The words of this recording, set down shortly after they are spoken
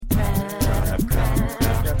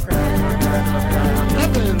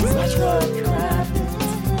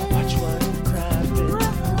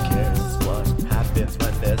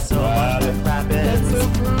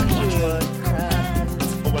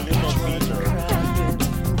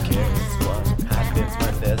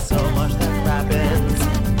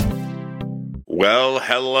Well,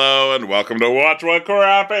 hello and welcome to Watch What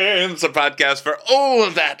Crappens, a podcast for all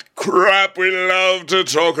of that crap we love to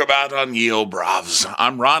talk about on Ye Olde Bravs.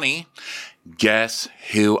 I'm Ronnie. Guess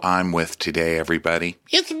who I'm with today, everybody?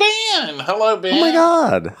 It's Ben. Hello, Ben. Oh my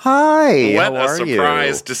God. Hi. What How are a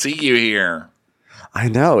surprise to see you here. I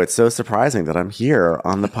know. It's so surprising that I'm here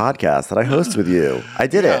on the podcast that I host with you. I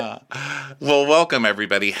did it. Well, welcome,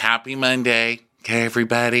 everybody. Happy Monday. Okay,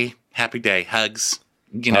 everybody. Happy day. Hugs.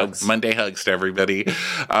 Hugs. Monday hugs to everybody.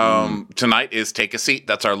 Tonight is Take a Seat.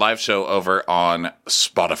 That's our live show over on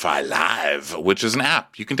Spotify Live, which is an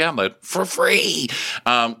app you can download for free.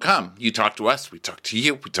 Come, you talk to us. We talk to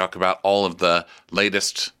you. We talk about all of the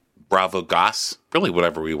latest Bravo goss, really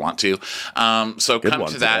whatever we want to. So Good come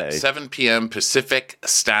to that, today. 7 p.m. Pacific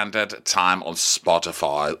Standard Time on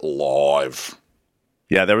Spotify Live.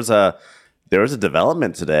 Yeah, there was a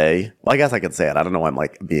development today. Well, I guess I could say it. I don't know why I'm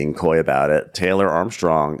being coy about it. Taylor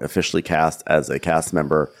Armstrong officially cast as a cast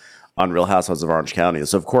member on Real Housewives of Orange County.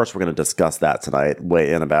 So of course we're going to discuss that tonight.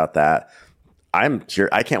 Weigh in about that. I'm here.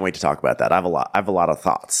 I can't wait to talk about that. I have a lot of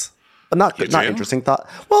thoughts, but not interesting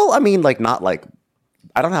thoughts. Well, I mean,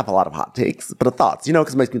 I don't have a lot of hot takes, but thoughts.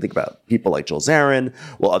 Because it makes me think about people like Jill Zarin.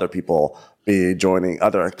 Will other people be joining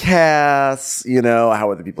other casts? How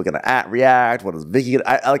are the people going to react? What is Vicky?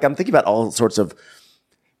 I'm thinking about all sorts of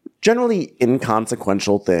generally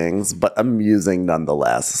inconsequential things, but amusing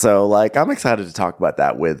nonetheless. So, I'm excited to talk about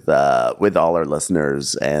that with all our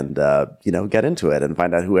listeners and get into it and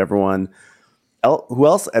find out who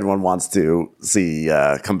else everyone wants to see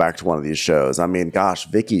come back to one of these shows. I mean, gosh,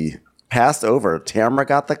 Vicky passed over. Tamara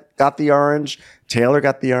got the orange. Taylor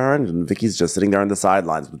got the orange, and Vicky's just sitting there on the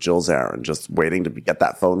sidelines with Jill Zarin, just waiting to get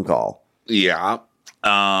that phone call. Yeah.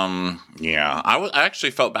 I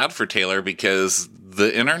actually felt bad for Taylor because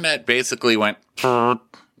the internet basically went.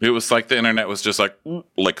 It was like the internet was just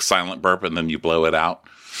like silent burp, and then you blow it out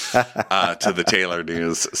to the Taylor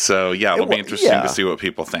news. So it'll be interesting to see what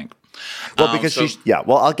people think. Well, because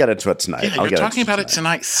I'll get into it tonight. Yeah, you're talking about it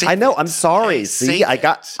tonight. I know. I'm sorry. See, I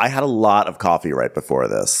had a lot of coffee right before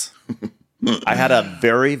this. I had a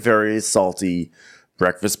very, very salty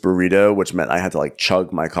breakfast burrito, which meant I had to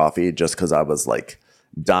chug my coffee just because I was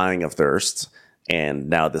dying of thirst. And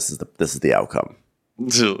now this is the outcome.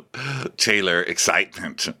 Taylor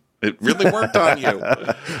excitement. It really worked on you.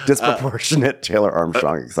 Disproportionate Taylor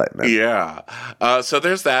Armstrong excitement. Yeah. So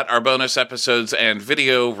there's that. Our bonus episodes and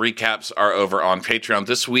video recaps are over on Patreon.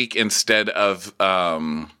 This week, instead of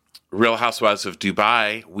Real Housewives of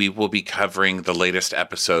Dubai, we will be covering the latest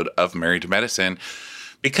episode of Married to Medicine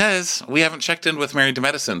because we haven't checked in with Married to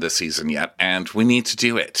Medicine this season yet, and we need to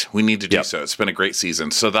do it. We need to do so. It's been a great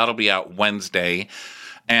season. So that'll be out Wednesday.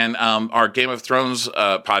 And our Game of Thrones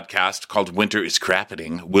podcast called Winter is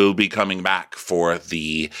Crappening will be coming back for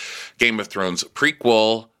the Game of Thrones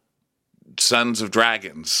prequel, Sons of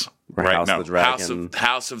Dragons. House of the Dragon.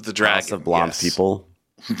 House of the Dragon. House of Blonde people.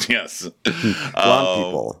 Yes. Blonde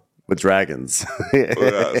people with dragons.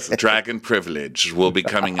 Yes. Dragon Privilege will be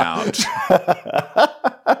coming out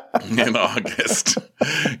in August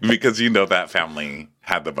because that family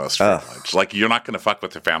had the most privilege. You're not going to fuck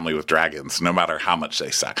with a family with dragons, no matter how much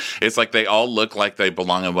they suck. It's they all look like they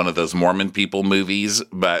belong in one of those Mormon people movies,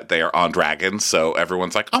 but they are on dragons. So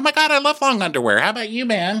everyone's like, "Oh my God, I love long underwear. How about you,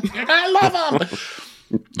 man? I love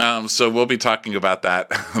them." So we'll be talking about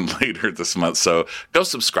that later this month. So go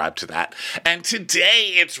subscribe to that. And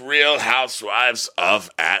today it's Real Housewives of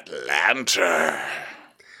Atlanta.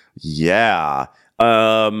 Yeah.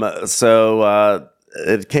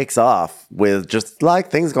 It kicks off with just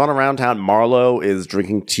things going around town. Marlo is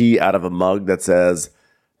drinking tea out of a mug that says,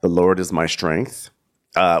 "The Lord is my strength,"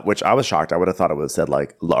 which I was shocked. I would have thought it would have said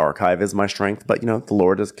 "The archive is my strength," but the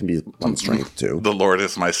Lord can be one strength too. The Lord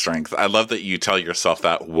is my strength. I love that you tell yourself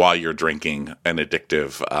that while you're drinking an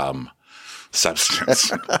addictive substance.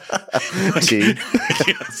 Tea.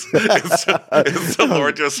 Yes. Is the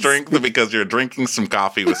Lord your strength because you're drinking some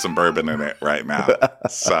coffee with some bourbon in it right now.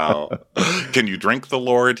 So can you drink the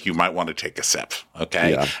Lord? You might want to take a sip.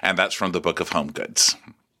 Okay. Yeah. And that's from the Book of Home Goods.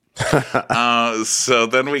 So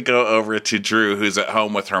then we go over to Drew, who's at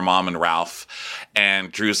home with her mom and Ralph.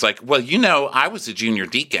 And Drew's like, "Well, I was a junior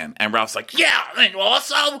deacon." And Ralph's like, "Yeah, and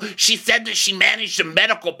also she said that she managed a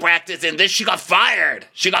medical practice and then she got fired.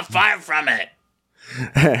 She got fired from it."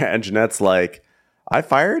 And Jeanette's like, "I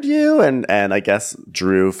fired you?" And I guess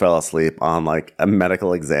Drew fell asleep on a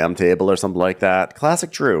medical exam table or something like that.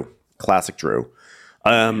 Classic Drew.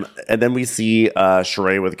 And then we see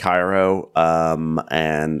Sheree with Cairo,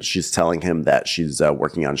 and she's telling him that she's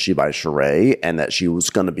working on She by Sheree and that she was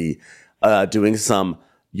going to be doing some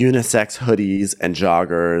unisex hoodies and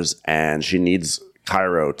joggers, and she needs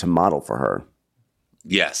Cairo to model for her.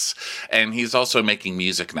 Yes. And he's also making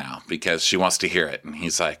music now because she wants to hear it. And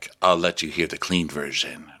he's like, I'll let you hear the clean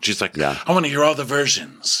version. She's like, I want to hear all the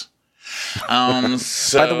versions.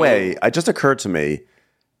 By the way, it just occurred to me,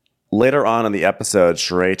 later on in the episode,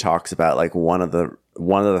 Sheree talks about like one of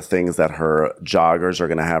the things that her joggers are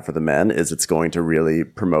going to have for the men is it's going to really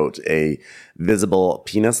promote a visible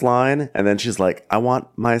penis line. And then she's like, I want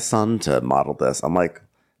my son to model this. I'm like,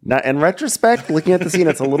 now in retrospect, looking at the scene,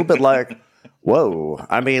 it's a little bit like, whoa.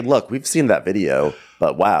 I mean, look, we've seen that video,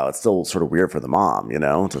 but wow, it's still sort of weird for the mom,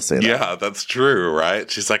 to say that. Yeah, that's true, right?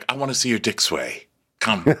 She's like, I want to see your dick sway.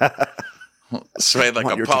 Come. Sway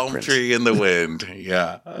like a palm tree in the wind.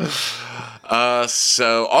 Yeah.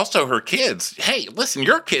 So also her kids. Hey, listen,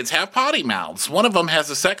 your kids have potty mouths. One of them has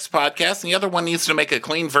a sex podcast, and the other one needs to make a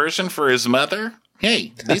clean version for his mother.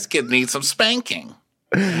 Hey, these kids need some spanking.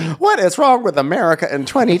 What is wrong with America in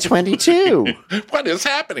 2022? What is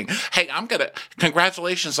happening? Hey,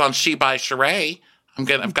 congratulations on She by Sheree.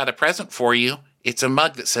 I've got a present for you. It's a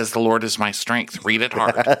mug that says the Lord is my strength. Read it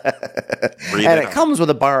hard. It comes with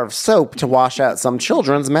a bar of soap to wash out some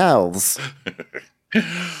children's mouths.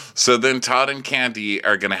 So then Todd and Candy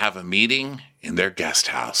are going to have a meeting in their guest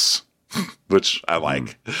house, which I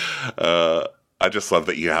like. I just love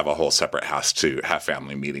that you have a whole separate house to have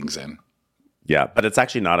family meetings in. Yeah, but it's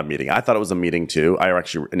actually not a meeting. I thought it was a meeting too. I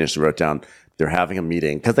actually initially wrote down they're having a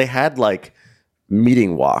meeting because they had like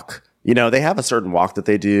meeting walk. They have a certain walk that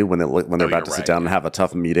they do when they're about to sit down and have a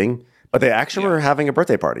tough meeting. But they actually were having a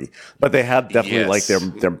birthday party. But they had definitely like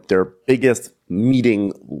their biggest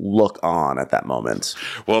meeting look on at that moment.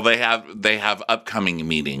 Well, they have upcoming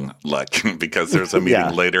meeting look because there's a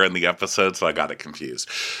meeting later in the episode, so I got it confused.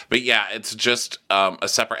 But yeah, it's just a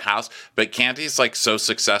separate house. But Candy's like so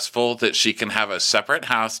successful that she can have a separate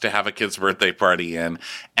house to have a kid's birthday party in,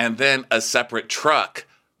 and then a separate truck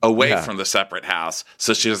away from the separate house,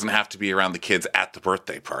 so she doesn't have to be around the kids at the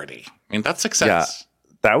birthday party. I mean, that's success. Yeah.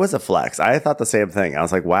 That was a flex. I thought the same thing. I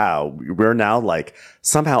was like, wow, we're now like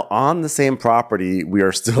somehow on the same property. We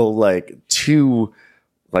are still like 2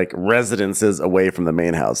 like residences away from the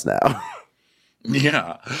main house now.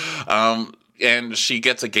 Yeah. And she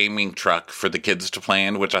gets a gaming truck for the kids to play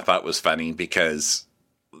in, which I thought was funny because,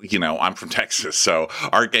 I'm from Texas. So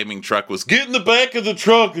our gaming truck was, get in the back of the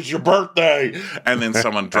truck. It's your birthday. And then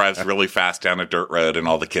someone drives really fast down a dirt road and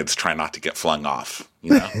all the kids try not to get flung off.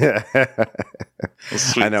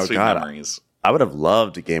 Sweet, I know, sweet God, memories. I would have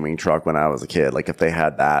loved a gaming truck when I was a kid. Like if they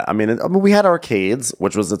had that. I mean, we had arcades,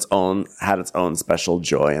 which was had its own special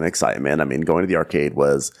joy and excitement. I mean, going to the arcade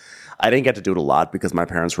I didn't get to do it a lot because my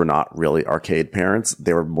parents were not really arcade parents.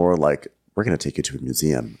 They were more like, we're going to take you to a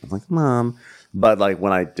museum. I'm like, Mom. But like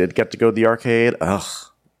when I did get to go to the arcade,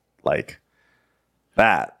 like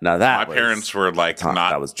that. Now that my parents were like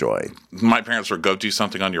that was joy. My parents were go do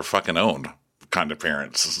something on your fucking own kind of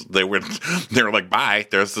parents. They were like, bye.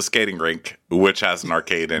 There's the skating rink, which has an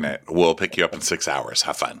arcade in it. We'll pick you up in 6 hours.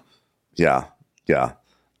 Have fun. Yeah, yeah.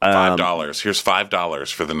 $5. Here's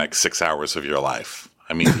 $5 for the next 6 hours of your life.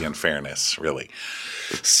 I mean, the unfairness, really.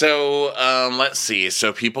 So let's see.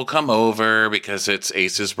 So people come over because it's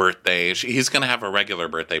Ace's birthday. He's going to have a regular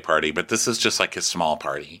birthday party, but this is just like his small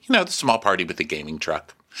party. The small party with the gaming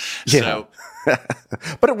truck. Yeah. So,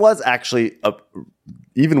 but it was actually,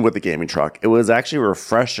 even with the gaming truck, it was actually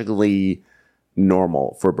refreshingly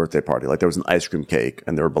normal for a birthday party. Like there was an ice cream cake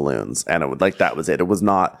and there were balloons, and that was it. It was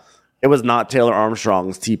not Taylor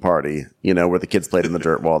Armstrong's tea party, where the kids played in the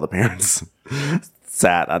dirt while the parents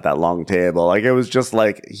sat at that long table. Like it was just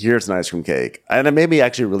like, here's an ice cream cake. And it made me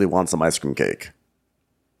actually really want some ice cream cake.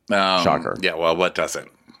 Shocker. Yeah, well, what doesn't?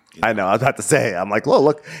 I know. I was about to say, I'm like, whoa,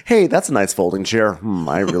 look, hey, that's a nice folding chair.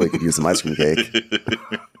 I really could use some ice cream cake.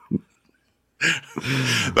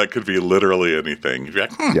 That could be literally anything. You'd be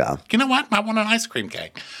like, yeah. You know what? I want an ice cream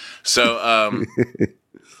cake. So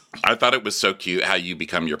I thought it was so cute how you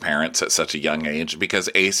become your parents at such a young age because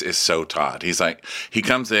Ace is so Todd. He's like, he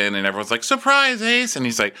comes in and everyone's like, surprise, Ace. And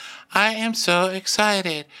he's like, I am so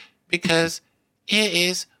excited because it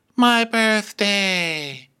is my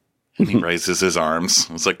birthday. And he raises his arms.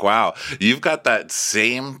 It's like, wow, you've got that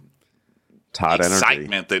same Todd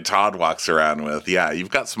excitement energy that Todd walks around with. Yeah, you've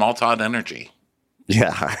got small Todd energy.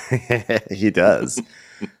 Yeah, he does.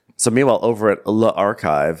 So meanwhile, over at Le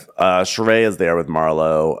Archive, Sheree is there with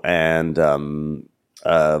Marlo, and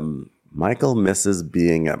Michael misses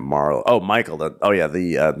being at Marlo. Oh, Michael.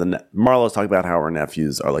 Marlo's talking about how her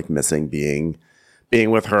nephews are like missing being being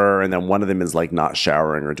with her, and then one of them is like not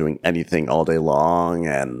showering or doing anything all day long,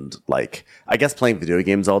 and like I guess playing video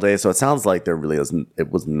games all day. So it sounds like it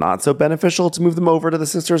was not so beneficial to move them over to the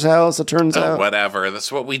sister's house. It turns out, whatever. That's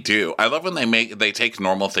what we do. I love when they take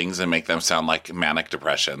normal things and make them sound like manic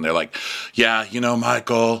depression. They're like, yeah,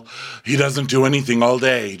 Michael, he doesn't do anything all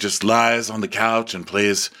day. He just lies on the couch and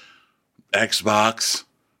plays Xbox.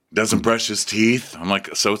 Doesn't brush his teeth. I'm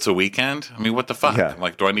like, so it's a weekend? I mean, what the fuck? Yeah.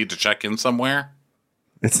 Like, do I need to check in somewhere?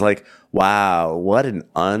 It's like, wow, what an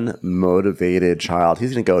unmotivated child.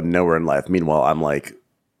 He's going to go nowhere in life. Meanwhile, I'm like,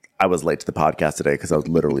 I was late to the podcast today because I was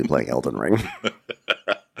literally playing Elden Ring.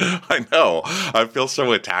 I know. I feel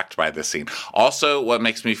so attacked by this scene. Also, what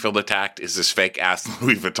makes me feel attacked is this fake-ass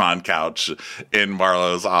Louis Vuitton couch in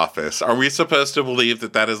Marlowe's office. Are we supposed to believe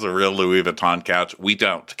that is a real Louis Vuitton couch? We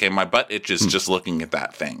don't. Okay, my butt itches just looking at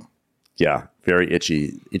that thing. Yeah, very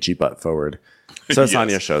itchy butt forward. So yes.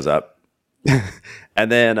 Sonia shows up.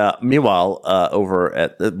 And then, meanwhile, over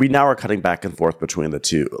at we now are cutting back and forth between the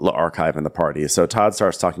two, the archive and the party. So Todd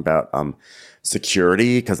starts talking about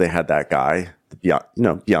security because they had that guy,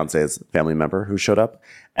 Beyonce's family member who showed up,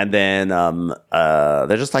 and then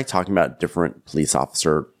they're just like talking about different police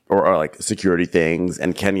officer or like security things.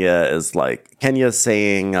 And Kenya's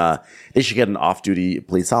saying they should get an off-duty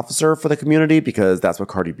police officer for the community because that's what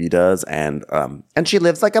Cardi B does, and she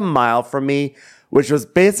lives like a mile from me. Which was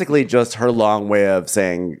basically just her long way of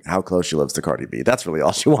saying how close she lives to Cardi B. That's really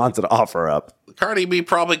all she wanted to offer up. Cardi B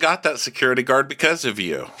probably got that security guard because of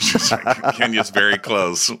you. Kenya's very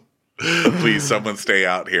close. Please, someone stay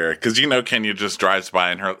out here. Because Kenya just drives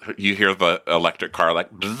by and you hear the electric car like...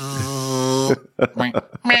 Hey, girl!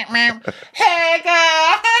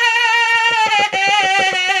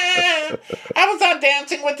 I was on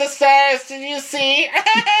Dancing with the Stars. Did you see?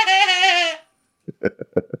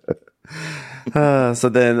 So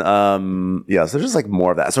then, so just like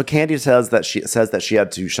more of that. So Candy says that she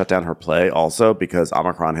had to shut down her play also because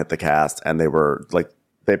Omicron hit the cast and they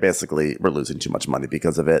basically were losing too much money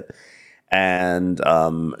because of it. And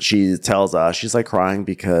she tells us she's like crying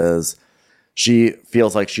because she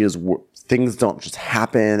feels like things don't just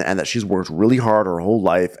happen and that she's worked really hard her whole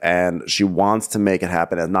life and she wants to make it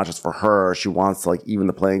happen, and not just for her. She wants to like even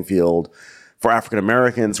the playing field for African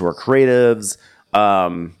Americans who are creatives.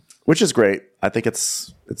 Which is great. I think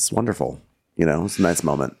it's wonderful. It's a nice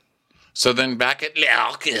moment. So then back at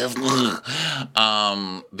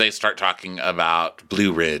they start talking about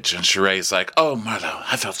Blue Ridge, and Sheree's like, oh, Marlo,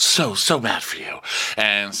 I felt so bad for you.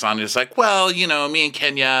 And Sonia's like, well, me and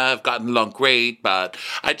Kenya have gotten along great, but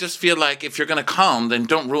I just feel like if you're going to come, then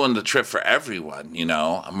don't ruin the trip for everyone, And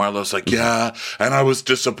Marlo's like, yeah, and I was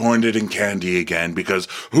disappointed in Candy again because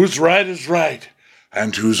who's right is right,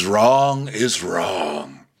 and who's wrong is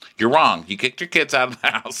wrong. You're wrong. You kicked your kids out of the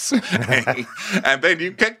house. And then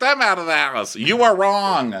you kicked them out of the house. You are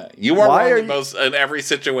wrong. You are wrong in every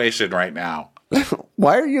situation right now.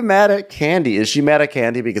 Why are you mad at Candy? Is she mad at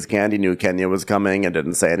Candy because Candy knew Kenya was coming and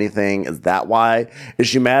didn't say anything? Is that why? Is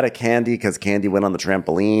she mad at Candy because Candy went on the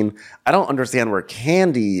trampoline? I don't understand where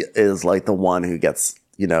Candy is like the one who gets,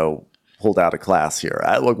 pulled out of class here.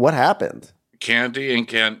 What happened? Candy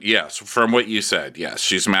and yes, from what you said, yes.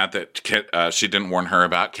 She's mad that she didn't warn her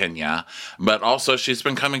about Kenya, but also she's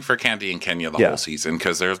been coming for Candy and Kenya the whole season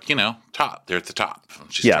because they're, top. They're at the top.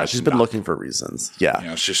 She's been looking for reasons.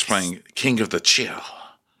 Yeah. She's playing King of the Chill.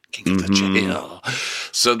 King of the Chill.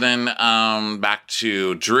 So then back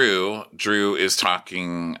to Drew. Drew is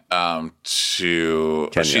talking to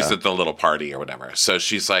Kenya. She's at the little party or whatever. So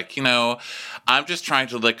she's like, I'm just trying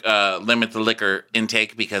to limit the liquor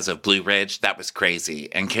intake because of Blue Ridge. That was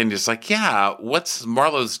crazy. And Kenya's like, yeah, what's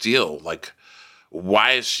Marlo's deal? Like,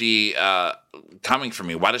 why is she coming for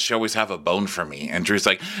me? Why does she always have a bone for me? And Drew's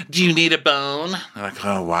like, do you need a bone? I'm like,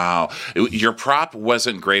 oh, wow. Your prop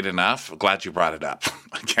wasn't great enough. Glad you brought it up.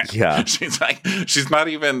 Again. Yeah. She's like, she's not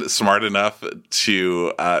even smart enough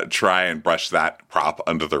to try and brush that prop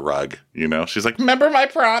under the rug. She's like, remember my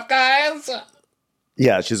prop, guys?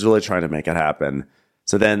 Yeah, she's really trying to make it happen.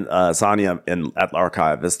 So then Sonia at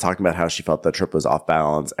Archive is talking about how she felt the trip was off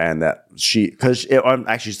balance, and that she's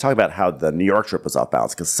talking about how the New York trip was off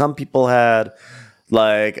balance because some people had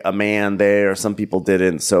like a man there, some people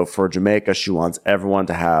didn't. So for Jamaica, she wants everyone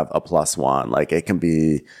to have a plus one. Like it can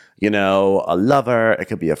be, a lover, it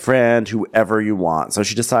could be a friend, whoever you want. So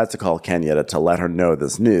she decides to call Kenya to let her know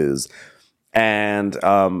this news. And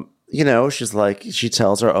she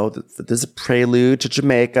tells her, this is a prelude to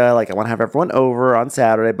Jamaica. Like, I want to have everyone over on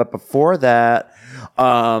Saturday. But before that,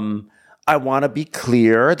 I want to be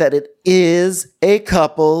clear that it is a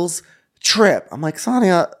couple's trip. I'm like,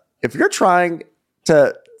 Sonia, if you're trying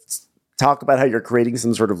to talk about how you're creating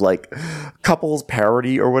some sort of like couples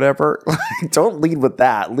parody or whatever. Don't lead with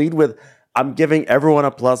that. Lead with, I'm giving everyone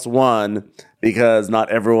a +1 because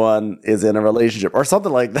not everyone is in a relationship or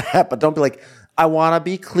something like that. But don't be like, I want to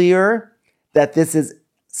be clear that this is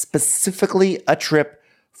specifically a trip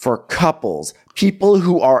for couples, people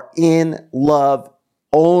who are in love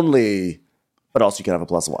only. But also you can have a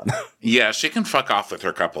 +1. Yeah, she can fuck off with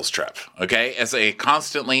her couples trip, okay? As a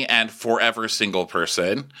constantly and forever single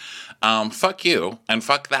person, fuck you and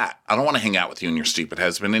fuck that. I don't want to hang out with you and your stupid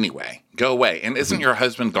husband anyway. Go away. And isn't your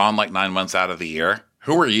husband gone like 9 months out of the year?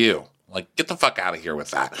 Who are you? Like, get the fuck out of here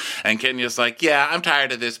with that. And Kenya's like, yeah, I'm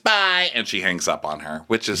tired of this. Bye. And she hangs up on her,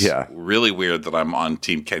 which is really weird that I'm on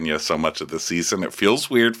Team Kenya so much of the season. It feels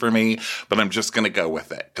weird for me, but I'm just going to go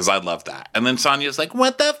with it because I love that. And then Sonya's like,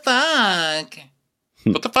 what the fuck?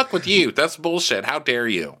 What the fuck with you? That's bullshit. How dare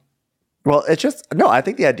you? Well, it's just, no, I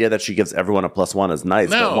think the idea that she gives everyone a +1 is nice.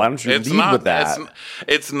 No, but why don't you lead with that?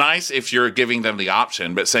 It's nice if you're giving them the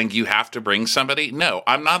option, but saying you have to bring somebody. No,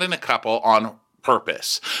 I'm not in a couple on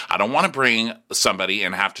purpose. I don't want to bring somebody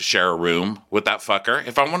and have to share a room with that fucker.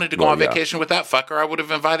 If I wanted to go on vacation with that fucker, I would have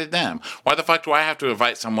invited them. Why the fuck do I have to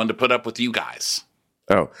invite someone to put up with you guys?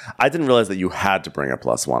 Oh, I didn't realize that you had to bring a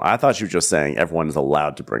 +1. I thought you were just saying everyone is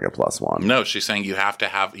allowed to bring a +1. No, she's saying you have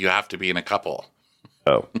to be in a couple.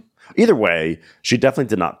 Oh, either way, she definitely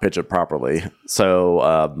did not pitch it properly. So,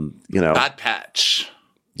 bad patch.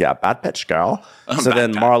 Yeah, bad pitch, girl. So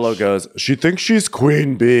then Marlo goes, she thinks she's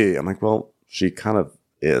Queen Bee. I'm like, well, she kind of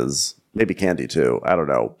is. Maybe Candy too. I don't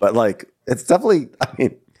know. But like, it's definitely, I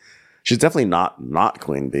mean, she's definitely not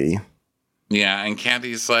Queen Bee. Yeah, and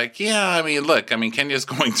Candy's like, look, Kenya's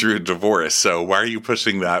going through a divorce, so why are you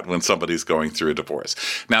pushing that when somebody's going through a divorce?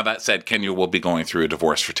 Now, that said, Kenya will be going through a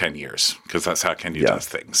divorce for 10 years, because that's how Kenya does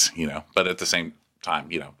things, But at the same time,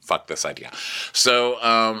 fuck this idea.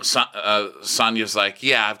 So Sonya's like,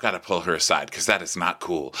 yeah, I've got to pull her aside, because that is not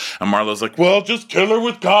cool. And Marlo's like, well, just kill her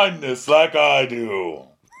with kindness, like I do.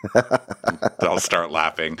 They'll start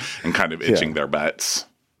laughing and kind of itching their butts.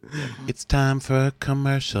 It's time for a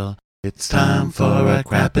commercial. It's time for a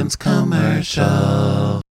Crappens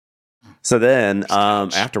commercial. So then,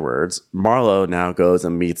 afterwards, Marlo now goes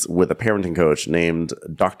and meets with a parenting coach named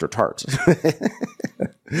Dr. Tart.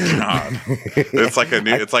 God. It's like a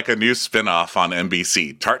new spinoff on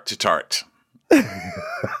NBC, Tart to Tart.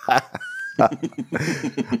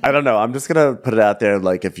 I don't know. I'm just going to put it out there.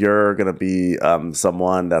 Like, if you're going to be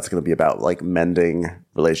someone that's going to be about like mending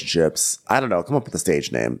relationships, I don't know. Come up with a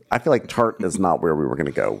stage name. I feel like Tart is not where we were going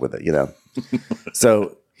to go with it,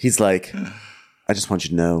 So he's like, I just want you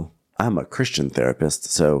to know I'm a Christian therapist.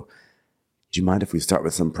 So do you mind if we start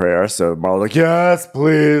with some prayer? So Marlo's like, yes,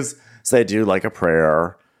 please. So they do like a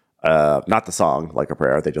prayer. Not the song, like a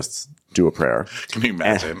prayer. They just do a prayer. Can you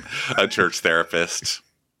imagine a church therapist?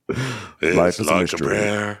 Life is like a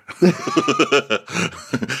prayer.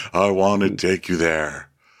 I want to take you there,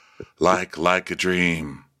 like a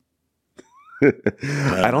dream.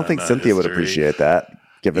 I don't think Cynthia would appreciate that,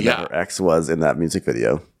 given that her ex was in that music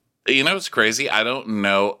video. It's crazy. I don't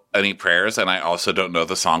know any prayers, and I also don't know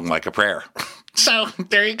the song "Like a Prayer." So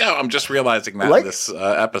there you go. I'm just realizing that in this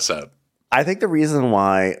episode. I think the reason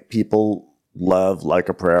why people love "Like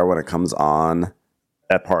a Prayer" when it comes on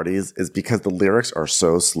at parties is because the lyrics are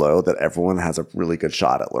so slow that everyone has a really good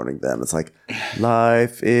shot at learning them. It's like,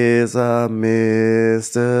 life is a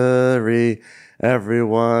mystery.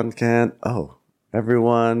 Everyone can.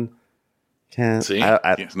 See,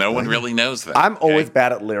 no one really knows that. I'm always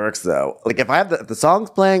bad at lyrics, though. Like if if the song's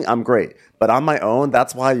playing, I'm great. But on my own,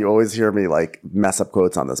 that's why you always hear me like mess up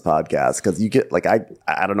quotes on this podcast, because you get like I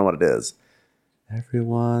don't know what it is.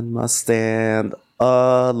 Everyone must stand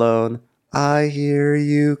alone. I hear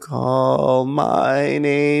you call my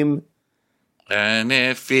name. And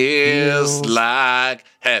it feels like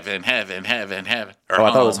heaven, heaven, heaven, heaven. Or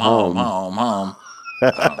I thought it was home. Home.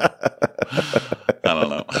 I don't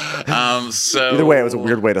know. So either way, it was a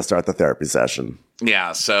weird way to start the therapy session.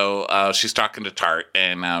 Yeah, so she's talking to Tart,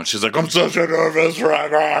 and she's like, I'm such a nervous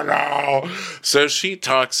wreck right now. So she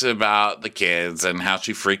talks about the kids and how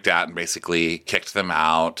she freaked out and basically kicked them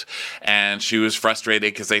out. And she was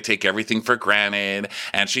frustrated because they take everything for granted.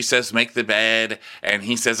 And she says, make the bed. And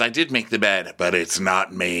he says, I did make the bed, but it's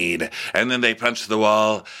not made. And then they punch the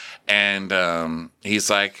wall. And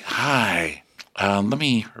he's like, hi, let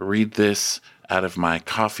me read this out of my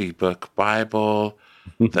coffee book Bible.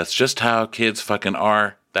 That's just how kids fucking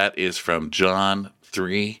are. That is from John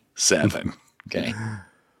 3:7. Okay.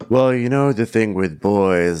 Well, the thing with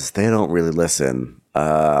boys, they don't really listen.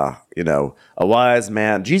 A wise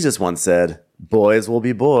man, Jesus once said, boys will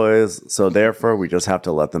be boys. So therefore, we just have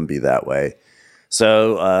to let them be that way.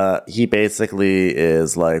 So he basically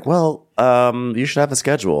is like, well, you should have a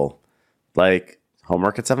schedule, like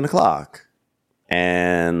homework at 7:00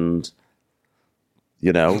 and,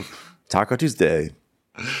 Taco Tuesday.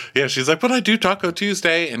 Yeah, she's like, but I do Taco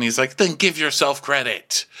Tuesday. And he's like, then give yourself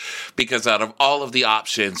credit because out of all of the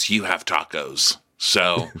options, you have tacos.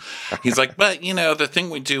 So he's like, but, the thing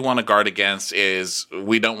we do want to guard against is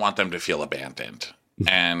we don't want them to feel abandoned.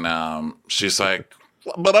 And she's like,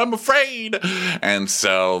 but I'm afraid. And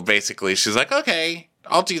so basically she's like, okay,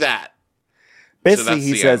 I'll do that. Basically,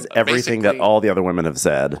 he says everything that all the other women have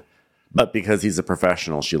said, but because he's a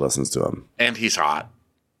professional, she listens to him. And he's hot.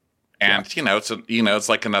 And, it's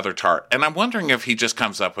like another tart. And I'm wondering if he just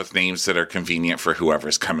comes up with names that are convenient for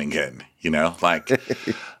whoever's coming in, like,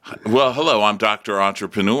 well, hello, I'm Dr.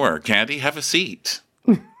 Entrepreneur. Candy, have a seat.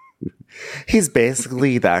 He's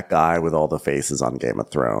basically that guy with all the faces on Game of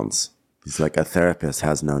Thrones. He's like, a therapist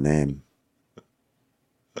has no name.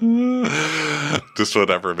 Just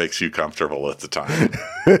whatever makes you comfortable at the time.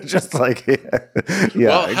 Just like, yeah.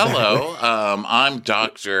 Well, exactly. hello, I'm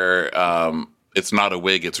Dr. It's not a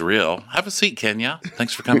wig, it's real. Have a seat, Kenya.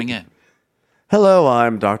 Thanks for coming in. Hello,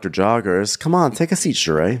 I'm Dr. Joggers. Come on, take a seat,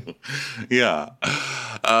 Sheree. Yeah.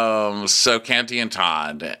 So Candy and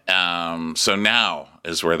Todd. So now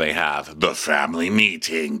is where they have the family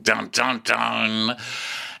meeting. Dun, dun, dun.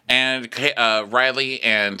 And Riley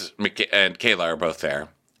and Kayla are both there.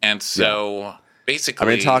 And so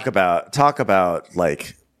basically, talk about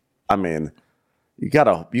like, you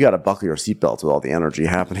gotta buckle your seatbelts with all the energy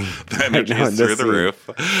happening. The energy is through the roof.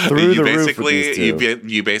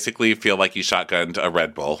 You basically feel like you shotgunned a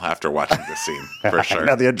Red Bull after watching this scene, for sure.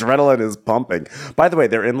 Now the adrenaline is pumping. By the way,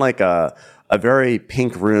 they're in like a very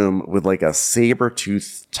pink room with like a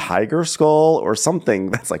saber-toothed tiger skull or something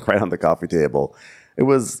that's like right on the coffee table. It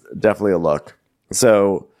was definitely a look.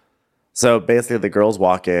 So basically the girls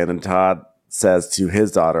walk in and Todd says to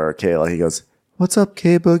his daughter, Kayla, he goes, "What's up,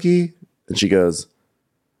 K-Boogie?" And she goes,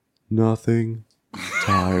 "Nothing.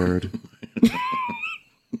 Tired."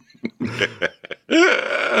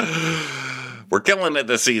 We're killing it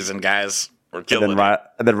this season, guys. We're killing it.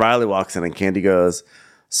 And then Riley walks in and Candy goes,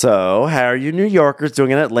 "So, how are you New Yorkers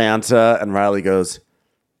doing in Atlanta?" And Riley goes,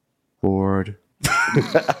 "Bored."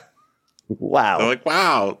 Wow. They're like,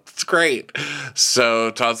 wow, that's great.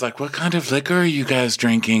 So Todd's like, what kind of liquor are you guys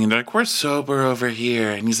drinking? And they're like, we're sober over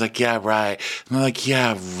here. And he's like, yeah, right. And they're like,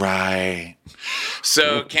 yeah, right.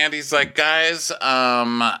 So Candy's like, guys,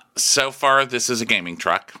 so far this is a gaming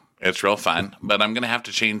truck. It's real fun, but I'm going to have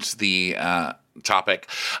to change the topic.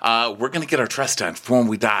 We're going to get our trust done for when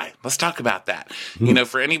we die. Let's talk about that.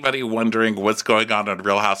 For anybody wondering what's going on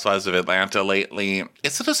Real Housewives of Atlanta lately,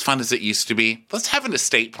 is it as fun as it used to be? Let's have an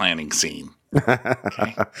estate planning scene.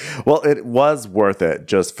 Okay. Well, it was worth it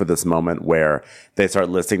just for this moment where they start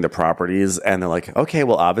listing the properties and they're like, okay,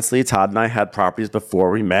 well, obviously Todd and I had properties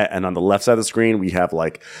before we met. And on the left side of the screen, we have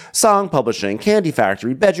like Song Publishing, Candy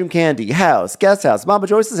Factory, Bedroom Candy, House, Guest House, Mama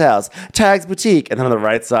Joyce's House, Tags Boutique. And then on the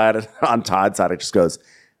right side, on Todd's side, it just goes,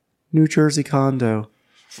 New Jersey Condo.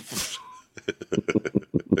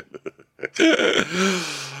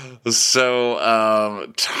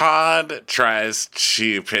 So Todd tries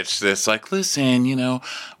to pitch this like, listen,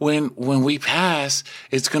 when we pass,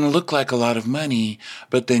 it's going to look like a lot of money,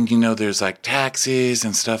 but then, there's like taxes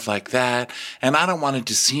and stuff like that. And I don't want it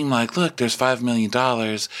to seem like, look, there's $5 million,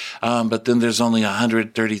 but then there's only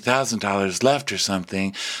 $130,000 left or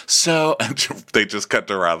something. So they just cut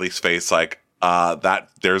to Riley's face like, that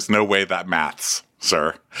there's no way that maths,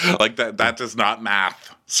 sir. Like that does not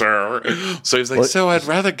math, sir. So he's like, so I'd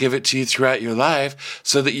rather give it to you throughout your life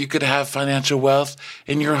so that you could have financial wealth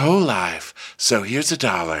in your whole life. So here's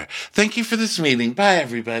 $1. Thank you for this meeting. Bye,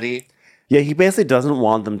 everybody. Yeah, he basically doesn't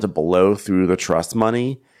want them to blow through the trust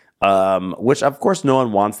money, which of course no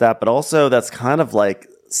one wants that. But also that's kind of like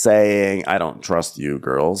saying, I don't trust you,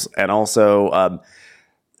 girls. And also,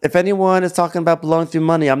 if anyone is talking about blowing through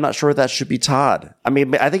money, I'm not sure that should be Todd. I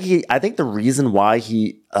think the reason why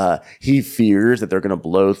he fears that they're going to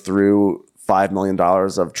blow through $5 million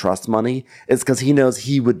of trust money is because he knows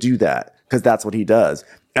he would do that because that's what he does.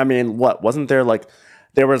 Wasn't there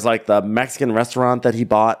there was the Mexican restaurant that he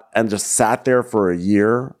bought and just sat there for a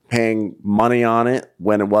year paying money on it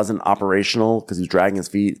when it wasn't operational because he was dragging his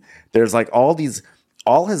feet. There's all his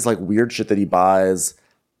weird shit that he buys,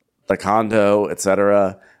 the condo,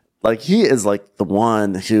 etc. Like, he is like the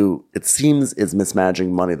one who it seems is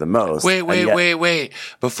mismanaging money the most. Wait.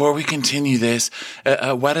 Before we continue this,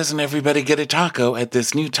 why doesn't everybody get a taco at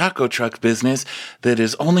this new taco truck business that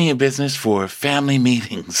is only a business for family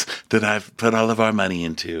meetings that I've put all of our money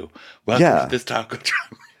into? Welcome to this taco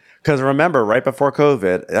truck. Because remember, right before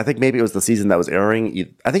COVID, I think maybe it was the season that was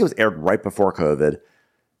airing. I think it was aired right before COVID,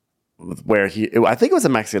 where I think it was a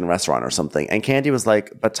Mexican restaurant or something. And Candy was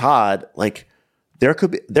like, but Todd, like, there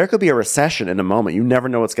could be a recession in a moment. You never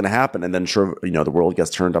know what's going to happen. And then sure, the world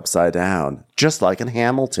gets turned upside down, just like in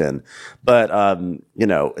Hamilton. But,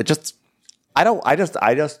 it just, I don't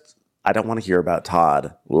want to hear about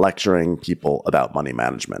Todd lecturing people about money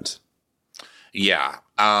management. Yeah.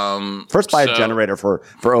 First buy a generator for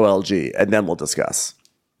OLG, and then we'll discuss.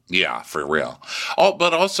 Yeah, for real.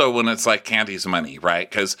 But also when it's like Candy's money, right?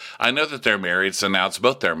 Because I know that they're married, so now it's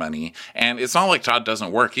both their money. And it's not like Todd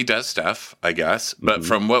doesn't work. He does stuff, I guess. But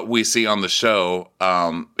from what we see on the show,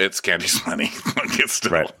 it's Candy's money.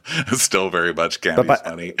 It's still very much Candy's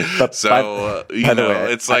money.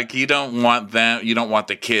 It's like you don't want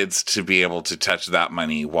the kids to be able to touch that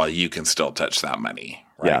money while you can still touch that money,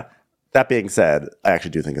 right? Yeah. That being said, I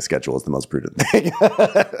actually do think a schedule is the most prudent thing.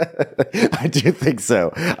 I do think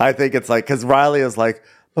so. I think it's like, because Riley is like,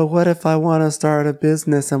 but what if I want to start a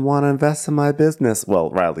business and want to invest in my business? Well,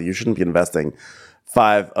 Riley, you shouldn't be investing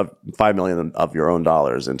 $5 million of your own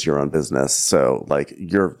dollars into your own business. So like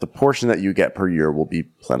the portion that you get per year will be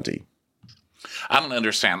plenty. I don't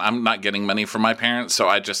understand. I'm not getting money from my parents, so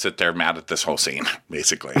I just sit there mad at this whole scene,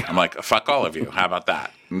 basically. I'm like, fuck all of you. How about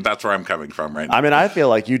that? And that's where I'm coming from right now. I mean, I feel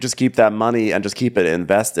like you just keep that money and just keep it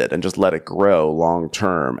invested and just let it grow long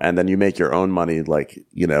term. And then you make your own money, make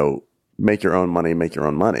your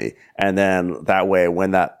own money. And then that way,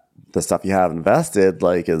 when the stuff you have invested,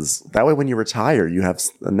 that way when you retire, you have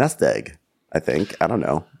a nest egg, I think. I don't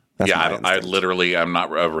know. I literally am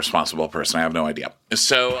not a responsible person. I have no idea.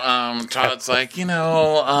 So Todd's like,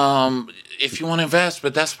 if you want to invest,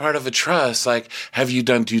 but that's part of a trust. Like, have you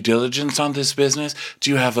done due diligence on this business?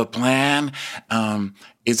 Do you have a plan?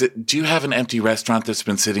 Do you have an empty restaurant that's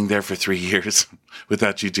been sitting there for 3 years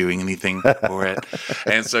without you doing anything for it?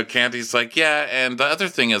 And so Candy's like, yeah. And the other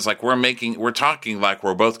thing is like, we're talking like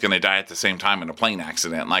we're both going to die at the same time in a plane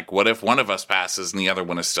accident. Like, what if one of us passes and the other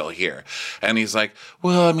one is still here? And he's like,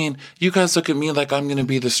 well, I mean, you guys look at me like I'm going to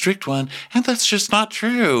be the strict one, and that's just not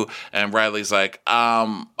true. And Riley's like,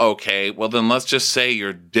 okay, well then let's just say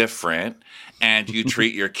you're different. And you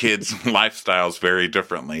treat your kids' lifestyles very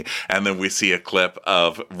differently. And then we see a clip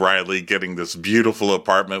of Riley getting this beautiful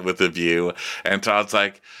apartment with a view. And Todd's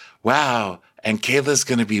like, wow. And Kayla's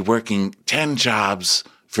going to be working 10 jobs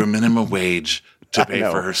for minimum wage to pay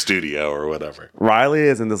for her studio or whatever. Riley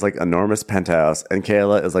is in this enormous penthouse, and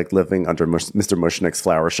Kayla is living under Mr. Mushnick's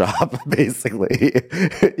flower shop, basically.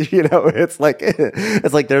 It's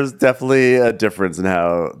like there's definitely a difference in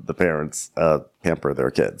how the parents pamper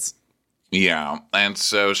their kids. Yeah. And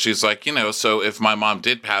so she's like, so if my mom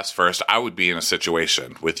did pass first, I would be in a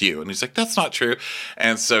situation with you. And he's like, that's not true.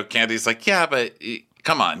 And so Candy's like, yeah, but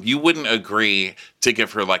come on, you wouldn't agree to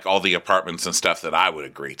give her all the apartments and stuff that I would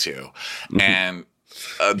agree to. And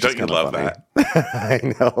don't you love that?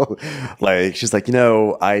 I know. She's like,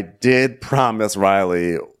 I did promise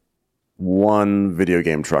Riley one video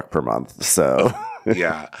game truck per month. So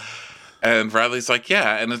yeah. And Riley's like,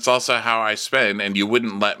 yeah, and it's also how I spend, and you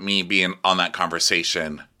wouldn't let me be on that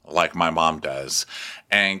conversation like my mom does.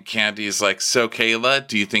 And Candy's like, so Kayla,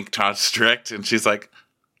 do you think Todd's strict? And she's like,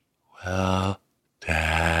 well,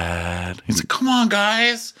 Dad. He's like, come on,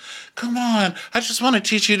 guys. Come on. I just want to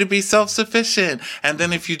teach you to be self-sufficient. And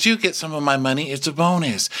then if you do get some of my money, it's a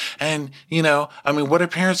bonus. And, what are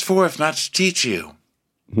parents for if not to teach you?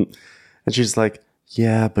 And she's like,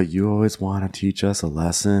 yeah, but you always want to teach us a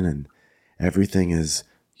lesson, and everything is,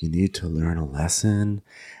 you need to learn a lesson.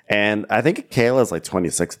 And I think Kayla is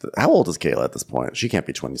 26. How old is Kayla at this point? She can't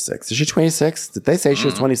be 26. Is she 26? Did they say she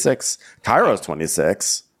was 26? Cairo's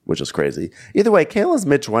 26, which is crazy. Either way, Kayla's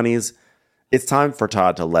mid-20s. It's time for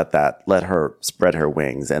Todd to let her spread her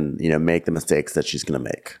wings and, make the mistakes that she's going to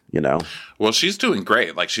make, Well, she's doing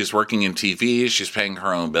great. She's working in TV. She's paying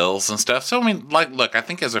her own bills and stuff. So, look, I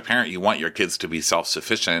think as a parent, you want your kids to be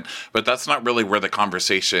self-sufficient, but that's not really where the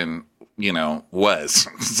conversation was.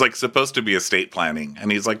 It's supposed to be estate planning.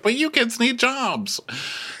 And he's like, but you kids need jobs.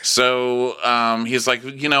 So he's like,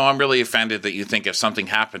 I'm really offended that you think if something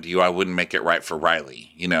happened to you, I wouldn't make it right for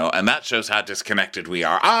Riley, and that shows how disconnected we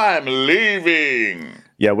are. I'm leaving.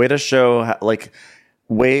 Yeah, way to show,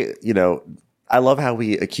 I love how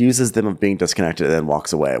he accuses them of being disconnected and then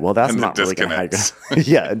walks away. Well, that's not really going to happen.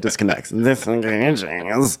 Yeah, it disconnects. Okay,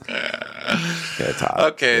 Todd.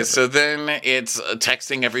 Okay, so then it's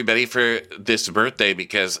texting everybody for this birthday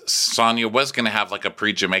because Sonia was going to have like a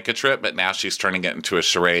pre-Jamaica trip, but now she's turning it into a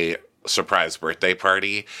Sheree surprise birthday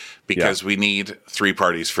party because we need 3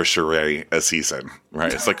 parties for Sheree a season,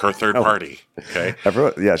 right? It's like her third party. Okay.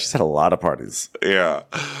 She's had a lot of parties. Yeah.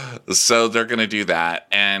 So they're going to do that.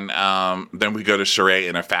 And then we go to Sheree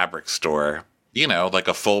in a fabric store, you know, like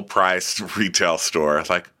a full priced retail store.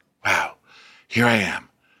 Like, wow, here I am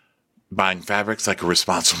buying fabrics like a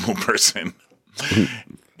responsible person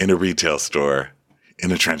in a retail store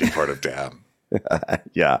in a trendy part of town.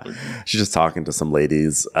 Yeah, she's just talking to some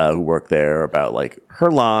ladies who work there about like her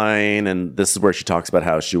line, and this is where she talks about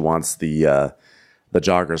how she wants the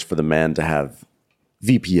joggers for the men to have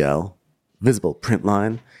VPL, visible print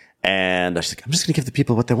line, and she's like, I'm just gonna give the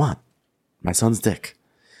people what they want, my son's dick.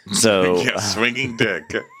 So swinging dick.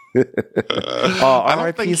 I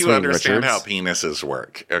don't think you understand how penises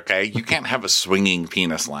work. Okay, you can't have a swinging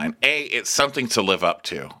penis line. It's something to live up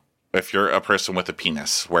to. If you're a person with a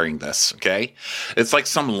penis wearing this, okay? It's like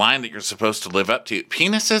some line that you're supposed to live up to.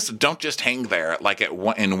 Penises don't just hang there like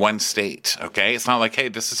in one state, okay? It's not like, hey,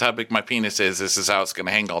 this is how big my penis is. This is how it's going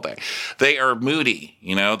to hang all day. They are moody,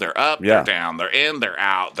 you know? They're up, they're down, they're in, they're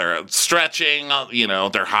out, they're stretching, you know,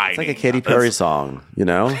 they're hiding. It's like a Katy Perry song, you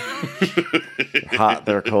know? They're hot,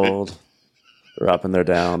 they're cold. They're up and they're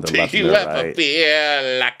down. They're left and they're right. Do you ever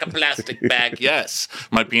feel like a plastic bag? Yes.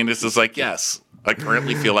 My penis is like, yes. I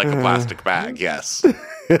currently feel like a plastic bag, yes.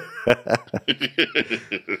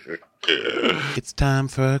 It's time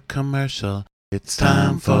for a commercial. It's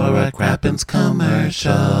time for a Crappens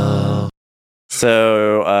commercial.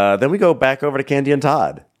 So then we go back over to Candy and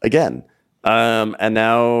Todd again. And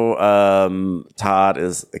now Todd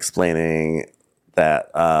is explaining that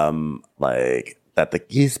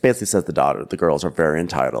he basically says the girls are very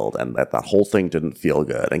entitled and that the whole thing didn't feel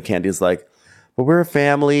good. And Candy's like, but we're a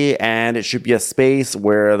family, and it should be a space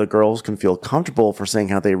where the girls can feel comfortable for saying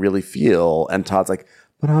how they really feel. And Todd's like,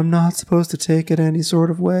 but I'm not supposed to take it any sort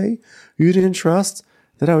of way? You didn't trust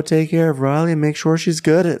that I would take care of Riley and make sure she's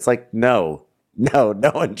good? It's like, no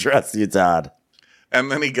one trusts you, Todd. And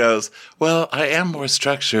then he goes, well, I am more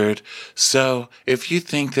structured, so if you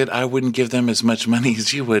think that I wouldn't give them as much money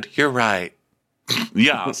as you would, you're right.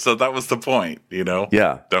 Yeah, so that was the point, you know?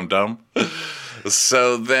 Yeah. Dum-dum.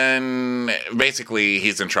 So then basically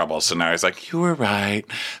he's in trouble. So now he's like, you were right.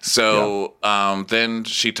 So then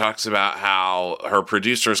she talks about how her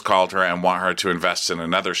producers called her and want her to invest in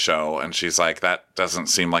another show. And she's like, that doesn't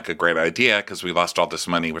seem like a great idea because we lost all this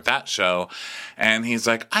money with that show. And he's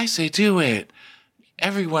like, I say do it.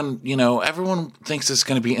 Everyone thinks it's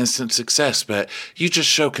going to be instant success, but you just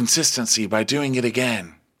show consistency by doing it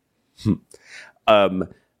again.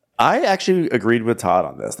 I actually agreed with Todd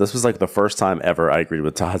on this. This was like the first time ever I agreed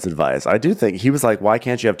with Todd's advice. I do think he was like, why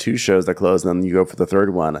can't you have 2 shows that close and then you go for the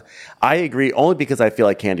third one? I agree only because I feel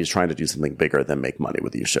like Candy's trying to do something bigger than make money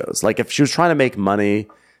with these shows. Like if she was trying to make money,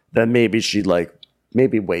 then maybe she'd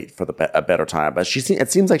maybe wait for a better time. But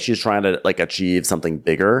it seems like she's trying to like achieve something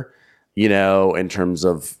bigger, you know, in terms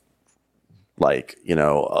of like, you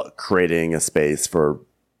know, creating a space for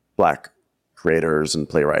Black creators and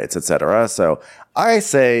playwrights, etc. So I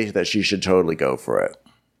say that she should totally go for it.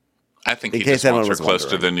 I think he just wants her close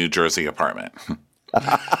to the New Jersey apartment.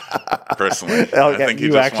 Personally, I think he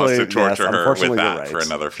just wants to torture her with that for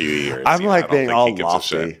another few years. I'm like being all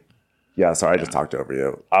lofty. Yeah, sorry, I just talked over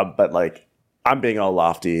you. But like, I'm being all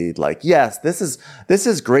lofty. Like, yes, this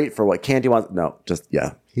is great for what Candy wants. No,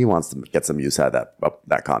 he wants to get some use out of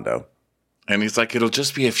that condo. And he's like, it'll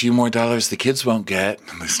just be a few more dollars the kids won't get.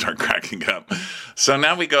 And they start cracking up. So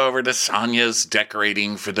now we go over to Sonia's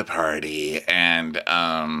decorating for the party. And,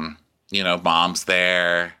 Mom's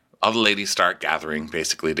there. All the ladies start gathering,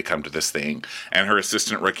 basically, to come to this thing. And her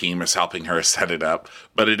assistant, Rakeem, is helping her set it up.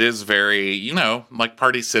 But it is very, like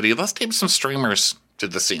Party City. Let's tape some streamers to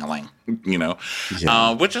the ceiling,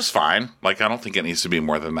 which is fine. Like, I don't think it needs to be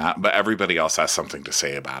more than that, but everybody else has something to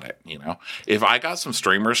say about it. If I got some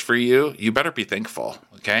streamers for you, you better be thankful.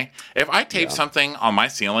 Okay. If I tape something on my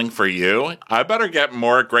ceiling for you, I better get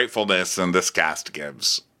more gratefulness than this cast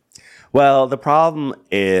gives. Well, the problem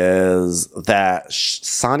is that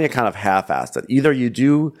Sonia kind of half-assed it. Either you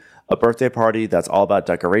do a birthday party that's all about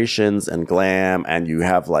decorations and glam, and you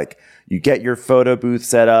have you get your photo booth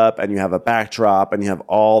set up and you have a backdrop and you have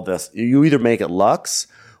all this. You either make it luxe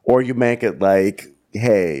or you make it like,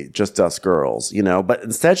 hey, just us girls, But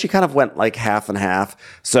instead she kind of went like half and half.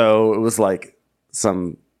 So it was like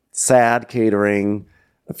some sad catering,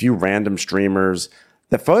 a few random streamers.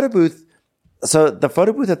 The photo booth. So the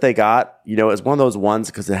photo booth that they got, is one of those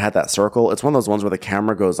ones because it had that circle. It's one of those ones where the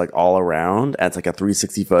camera goes like all around and it's like a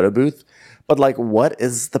 360 photo booth. But like, what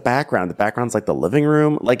is the background? The background's like the living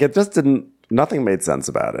room. Like it just nothing made sense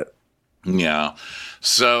about it. Yeah.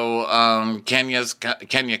 So Kenya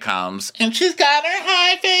comes and she's got her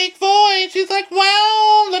high fake voice. She's like,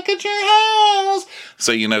 wow, look at your house.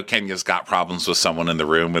 So, Kenya's got problems with someone in the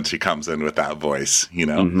room when she comes in with that voice,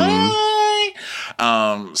 Mm-hmm.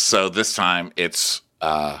 Hi. So this time it's,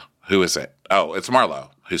 who is it? Oh, it's Marlo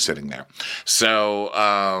who's sitting there. So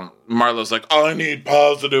Marlo's like, I need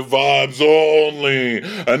positive vibes only.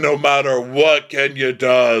 And no matter what Kenya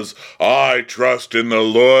does, I trust in the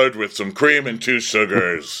Lord with some cream and 2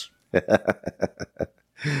 sugars.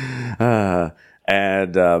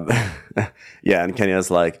 And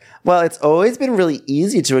Kenya's like, well, it's always been really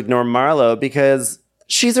easy to ignore Marlo because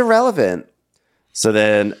she's irrelevant. So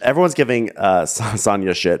then everyone's giving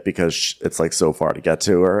Sonia shit because it's like so far to get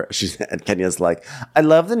to her. And Kenya's like, I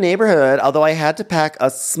love the neighborhood, although I had to pack a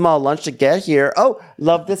small lunch to get here. Oh,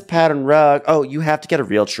 love this pattern rug. Oh, you have to get a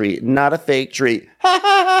real tree, not a fake tree. Ha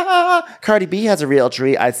ha ha ha. Cardi B has a real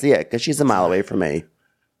tree. I see it because she's a mile away from me.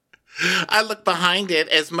 I look behind it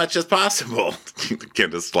as much as possible.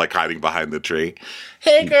 Kenya's like hiding behind the tree.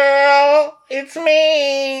 Hey girl, it's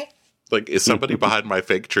me. Like, is somebody behind my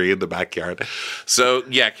fake tree in the backyard? So,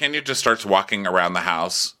 yeah, Kenya just starts walking around the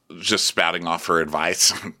house, just spouting off her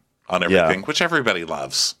advice on everything, which everybody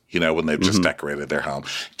loves, when they've just decorated their home.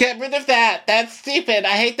 Get rid of that. That's stupid.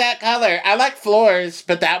 I hate that color. I like floors,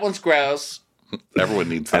 but that one's gross. Everyone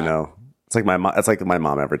needs that. I know. It's like my mom. It's like my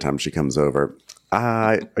mom every time she comes over.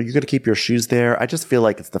 Are you going to keep your shoes there? I just feel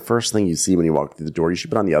like it's the first thing you see when you walk through the door. You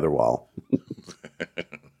should put it on the other wall.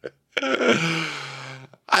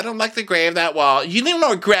 I don't like the gray of that wall. You need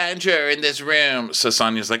more grandeur in this room. So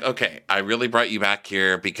Sonia's like, okay, I really brought you back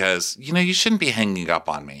here because, you shouldn't be hanging up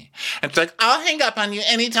on me. And she's like, I'll hang up on you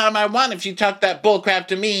anytime I want if you talk that bullcrap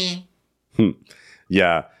to me.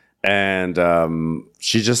 Yeah. And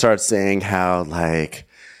she just starts saying how, like,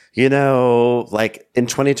 like in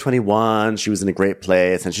 2021, she was in a great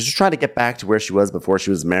place and she's just trying to get back to where she was before she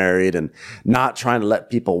was married and not trying to let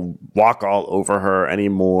people walk all over her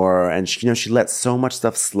anymore. And she let so much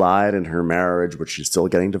stuff slide in her marriage, which she's still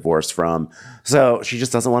getting divorced from. So she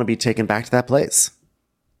just doesn't want to be taken back to that place.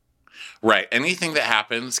 Right. Anything that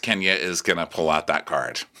happens, Kenya is going to pull out that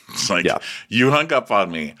card. It's like, you hung up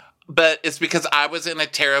on me. But it's because I was in a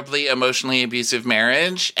terribly emotionally abusive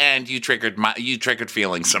marriage, and you triggered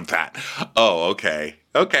feelings of that. Oh, okay.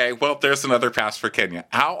 Okay, well, there's another pass for Kenya.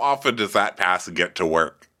 How often does that pass get to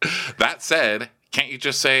work? That said, can't you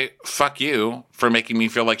just say, fuck you for making me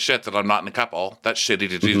feel like shit that I'm not in a couple? That's shitty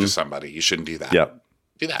to do to somebody. You shouldn't do that. Yep.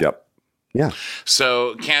 Do that. Yep. Yeah.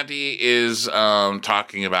 So Candy is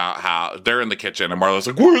talking about how they're in the kitchen and Marlo's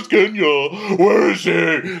like, where's Kenya? Where is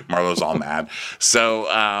she? Marlo's all mad. So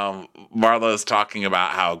Marlo's talking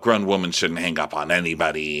about how a grown woman shouldn't hang up on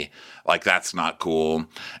anybody. Like, that's not cool.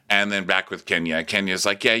 And then back with Kenya. Kenya's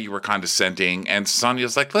like, yeah, you were condescending. And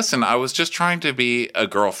Sonia's like, listen, I was just trying to be a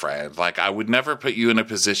girlfriend. Like, I would never put you in a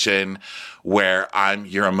position where I'm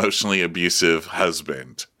your emotionally abusive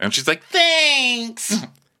husband. And she's like, thanks.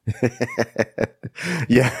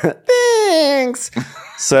 Yeah, thanks.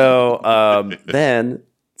 So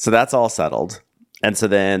that's all settled. And so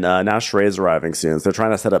then now Sheree's arriving soon. So they're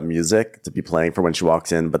trying to set up music to be playing for when she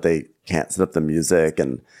walks in, but they can't set up the music.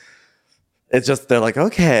 And it's just, they're like,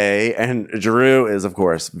 okay. And Drew is, of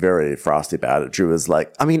course, very frosty about it. Drew is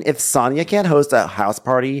like, I mean, if Sonia can't host a house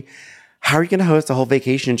party, how are you going to host a whole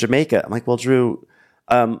vacation in Jamaica? I'm like, well, Drew,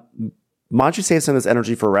 why don't you save some of this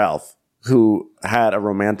energy for Ralph, who had a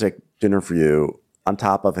romantic dinner for you on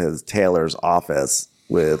top of his tailor's office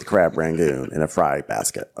with crab rangoon in a fry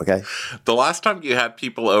basket, okay? The last time you had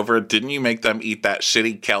people over, didn't you make them eat that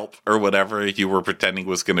shitty kelp or whatever you were pretending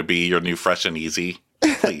was going to be your new Fresh and Easy?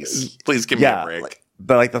 Please give me a break.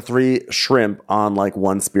 Like the 3 shrimp on like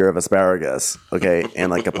 1 spear of asparagus, okay,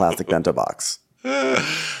 and like a plastic bento box.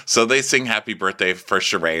 So they sing happy birthday for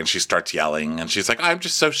Sheree and she starts yelling and she's like, I'm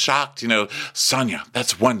just so shocked, Sonia,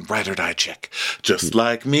 that's one ride or die chick, just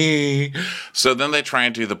like me. So then they try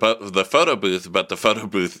and do the photo booth, but the photo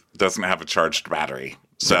booth doesn't have a charged battery.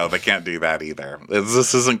 So they can't do that either.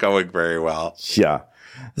 This isn't going very well. Yeah.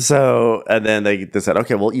 So, and then they said,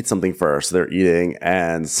 okay, we'll eat something first. So they're eating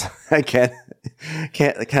and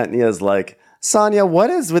Kenya's like, Sonia,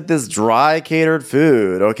 what is with this dry catered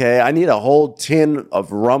food? Okay, I need a whole tin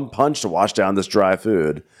of rum punch to wash down this dry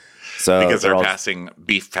food. So because they're passing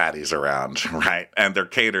beef patties around, right? And they're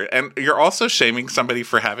catered. And you're also shaming somebody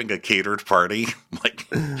for having a catered party. Like,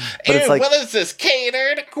 ew, like, what is this,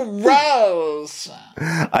 catered? Gross.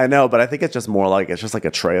 I know, but I think it's just more like, it's just like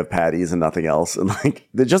a tray of patties and nothing else. And like,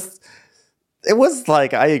 it was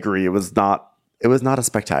like, I agree. It was not a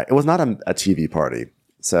spectacular. It was not a TV party.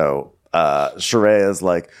 So Sheree is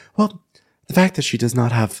like, well, the fact that she does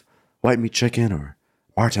not have white meat chicken or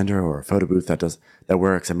bartender or a photo booth that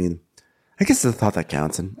works. I mean, I guess it's the thought that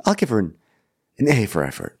counts, and I'll give her an A for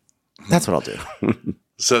effort. That's what I'll do.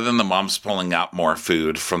 So then the mom's pulling out more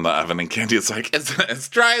food from the oven, and Candy is like, it's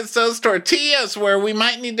dry as those tortillas where we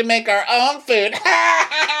might need to make our own food.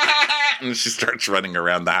 And she starts running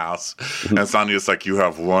around the house. And Sonia's like, you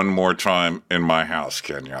have one more time in my house,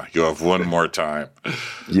 Kenya. You have one more time.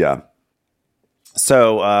 Yeah.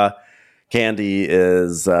 So Candy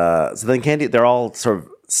is... so then Candy, they're all sort of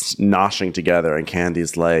noshing together, and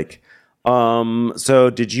Candy's like...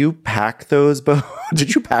 so did you pack those bones?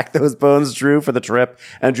 Did you pack those bones, Drew, for the trip?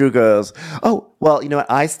 And Drew goes, oh, well, you know what?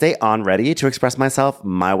 I stay on ready to express myself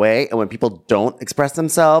my way. And when people don't express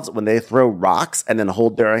themselves, when they throw rocks and then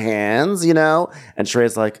hold their hands, you know? And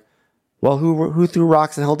Sheree's like, well, who threw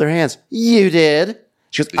rocks and held their hands? You did.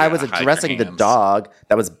 She goes, I was addressing the dog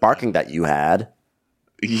that was barking that you had.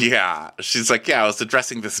 Yeah. She's like, yeah, I was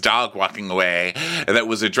addressing this dog walking away that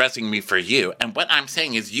was addressing me for you. And what I'm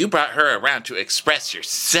saying is you brought her around to express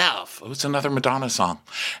yourself. Oh, it's another Madonna song.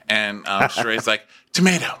 And Sheree's like,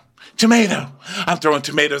 tomato. I'm throwing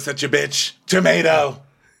tomatoes at you, bitch. Tomato.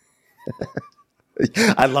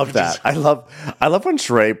 I love that. I love when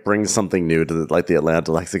Sheree brings something new to the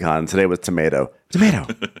Atlanta lexicon. Today was tomato.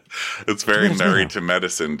 It's very married to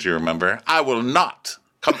medicine. Do you remember? I will not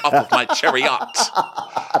come off of my chariot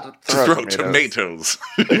to throw tomatoes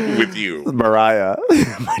with you. Mariah,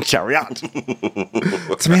 my chariot.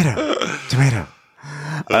 Tomato.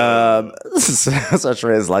 So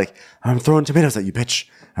Sheree is like, I'm throwing tomatoes at you, bitch.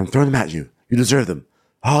 I'm throwing them at you. You deserve them.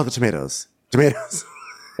 All the tomatoes.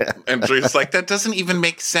 And Drew's like, that doesn't even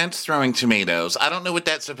make sense, throwing tomatoes. I don't know what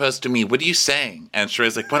that's supposed to mean. What are you saying? And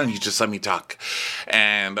Sheree's like, why don't you just let me talk?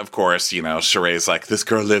 And of course, you know, Sheree's like, this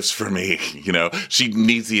girl lives for me. You know, she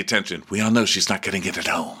needs the attention. We all know she's not getting it at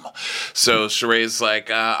home. So Sheree's like,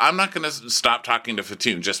 I'm not going to stop talking to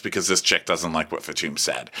Fatum just because this chick doesn't like what Fatum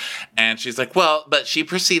said. And she's like, well, but she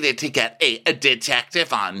proceeded to get a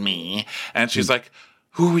detective on me. And she's like,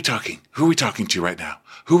 who are we talking? Who are we talking to right now?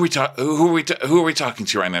 Who are we talking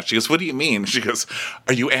to right now? She goes, what do you mean? She goes,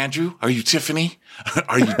 are you Andrew? Are you Tiffany?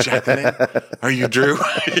 Are you Jacqueline? Are you Drew?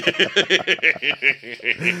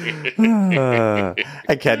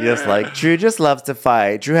 And Kenya's like, Drew just loves to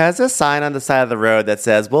fight. Drew has a sign on the side of the road that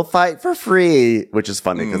says, we'll fight for free, which is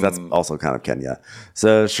funny because that's also kind of Kenya.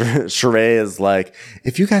 So Sheree is like,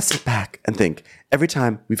 if you guys sit back and think, every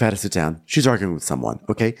time we've had to sit down, she's arguing with someone,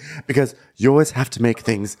 okay? Because you always have to make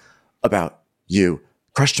things about you.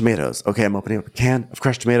 Crushed tomatoes. Okay, I'm opening up a can of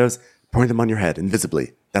crushed tomatoes, pouring them on your head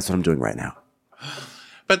invisibly. That's what I'm doing right now.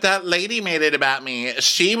 But that lady made it about me.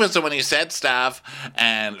 She was the one who said stuff.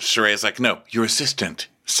 And Sheree's like, no, your assistant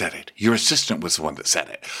said it. Your assistant was the one that said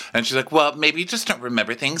it. And she's like, well, maybe you just don't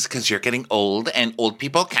remember things because you're getting old and old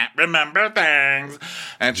people can't remember things.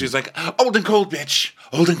 And she's like, old and cold, bitch.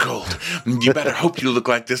 Old and cold. You better hope you look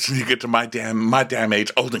like this when you get to my damn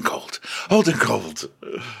age. Old and cold. Old and cold.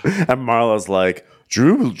 And Marla's like,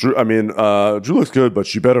 Drew looks good, but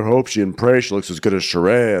she better hope and pray she looks as good as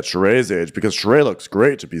Sheree at Sheree's age because Sheree looks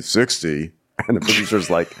great to be 60. And the producer's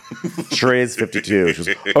like, Sheree's 52. She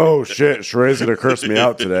goes, oh shit, Sheree's gonna curse me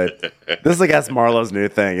out today. This is, I guess, Marlo's new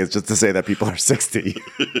thing is just to say that people are 60.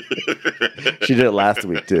 She did it last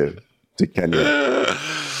week too, to Kenya.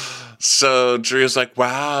 So Drew's like,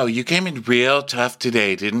 wow, you came in real tough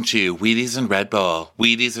today, didn't you? Wheaties and Red Bull.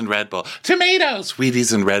 Wheaties and Red Bull. Tomatoes.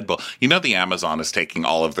 Wheaties and Red Bull. You know the Amazon is taking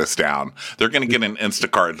all of this down. They're going to get an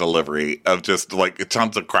Instacart delivery of just like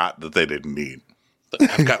tons of crap that they didn't need.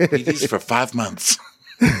 I've got Wheaties for 5 months.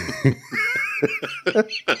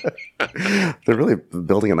 They're really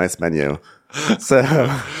building a nice menu.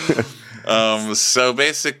 So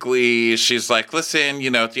basically, she's like, listen, you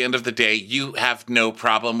know, at the end of the day, you have no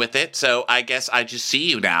problem with it. So I guess I just see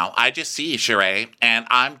you now. I just see you, Sheree, and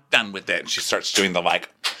I'm done with it. And she starts doing the, like,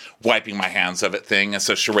 wiping my hands of it thing. And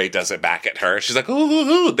so Sheree does it back at her. She's like,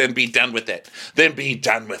 ooh, then be done with it. Then be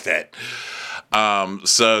done with it. By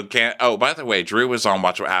the way, Drew was on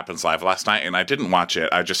Watch What Happens Live last night, and I didn't watch it.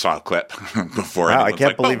 I just saw a clip before. Wow, I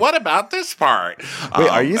can't believe. But what about this part? Wait,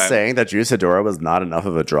 are you saying that Drew Sidora was not enough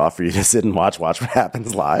of a draw for you to sit and watch What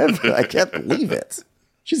Happens Live? I can't believe it.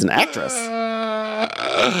 She's an actress.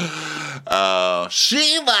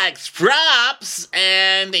 She likes props,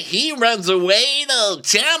 and he runs away to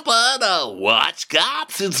Tampa to watch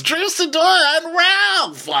cops. It's Drew Sidora and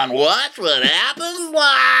Ralph on Watch What Happens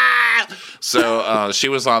Live. So she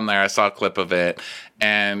was on there. I saw a clip of it.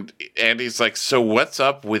 And Andy's like, so what's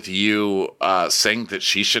up with you saying that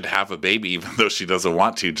she should have a baby even though she doesn't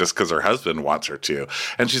want to just because her husband wants her to?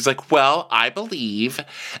 And she's like, well, I believe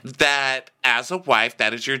that as a wife,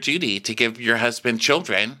 that is your duty to give your husband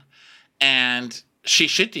children. And she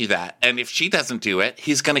should do that. And if she doesn't do it,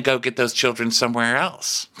 he's going to go get those children somewhere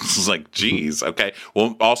else. It's like, geez, okay.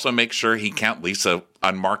 Well, also make sure he can't lease a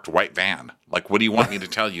unmarked white van. Like, what do you want me to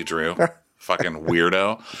tell you, Drew? Fucking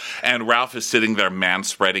weirdo. And Ralph is sitting there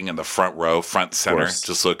man-spreading in the front row, front center,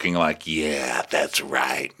 just looking like, yeah, that's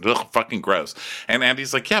right. Ugh, fucking gross. And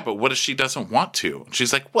Andy's like, yeah, but what if she doesn't want to? And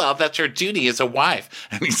she's like, well, that's her duty as a wife.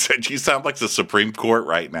 And he said, you sound like the Supreme Court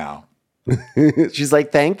right now. She's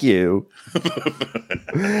like, thank you.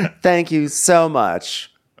 Thank you so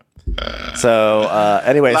much. So,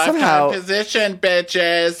 anyway, lifetime somehow... position,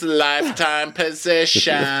 bitches. Lifetime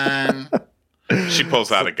position. She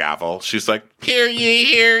pulls out a gavel. She's like, hear ye,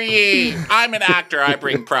 hear ye. I'm an actor. I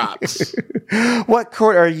bring props. What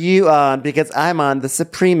court are you on? Because I'm on the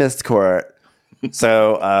Supremist Court.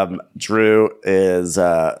 So Drew is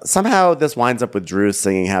somehow this winds up with Drew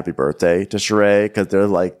singing happy birthday to Sheree because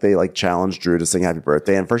they challenge Drew to sing happy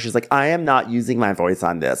birthday. And first she's like, I am not using my voice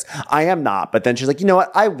on this. I am not. But then she's like, you know what?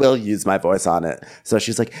 I will use my voice on it. So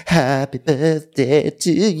she's like, happy birthday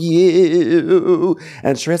to you.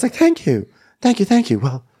 And Sheree's like, thank you. Thank you, thank you.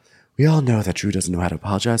 Well, we all know that Drew doesn't know how to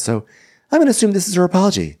apologize, so I'm going to assume this is her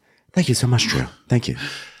apology. Thank you so much, Drew. Thank you.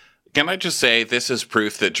 Can I just say this is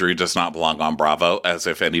proof that Drew does not belong on Bravo, as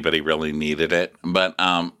if anybody really needed it. But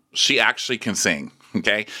she actually can sing,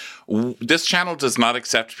 okay? This channel does not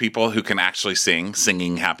accept people who can actually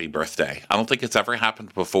singing happy birthday. I don't think it's ever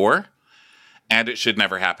happened before, and it should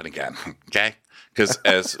never happen again, okay? Because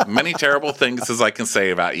as many terrible things as I can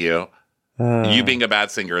say about you, you being a bad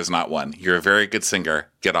singer is not one. You're a very good singer.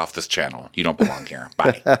 Get off this channel. You don't belong here.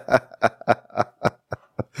 Bye.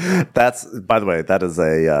 That's, by the way, that is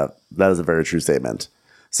a very true statement.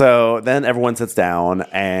 So then everyone sits down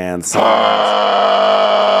and songs.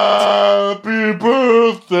 Happy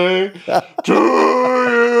birthday to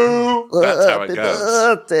you. That's how it goes.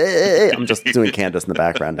 Birthday. I'm just doing Candace in the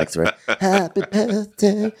background next to her. Happy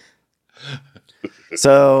birthday.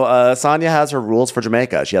 So Sonia has her rules for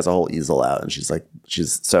Jamaica. She has a whole easel out, and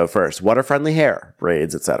so first, water friendly hair,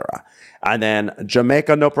 braids, etc. And then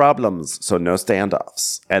Jamaica, no problems, so no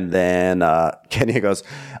standoffs. And then Kenya goes,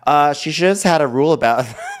 she just had a rule about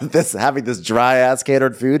having this dry ass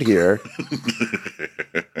catered food here.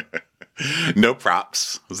 No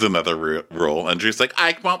props is another rule. And Drew's like,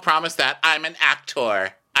 I won't promise that. I'm an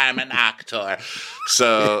actor.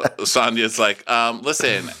 So Sonia's like,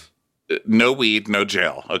 listen. No weed, no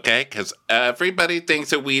jail, okay? Because everybody thinks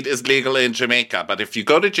that weed is legal in Jamaica. But if you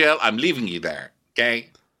go to jail, I'm leaving you there, okay?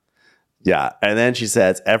 Yeah. And then she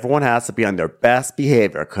says, everyone has to be on their best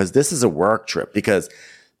behavior because this is a work trip. Because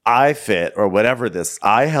iFit or whatever this,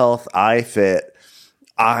 iHealth, iFit,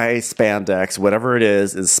 iSpandex, whatever it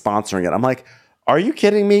is sponsoring it. I'm like, are you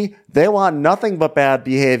kidding me? They want nothing but bad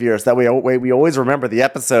behaviors. That we always remember the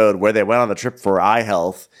episode where they went on the trip for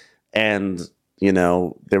iHealth and...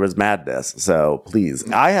 there was madness. So please,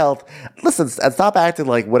 iHealth, listen, and stop acting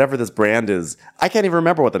like whatever this brand is. I can't even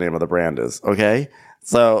remember what the name of the brand is. Okay.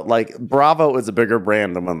 So Bravo is a bigger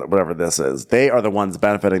brand than whatever this is. They are the ones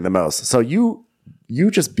benefiting the most. So you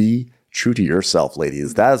just be true to yourself,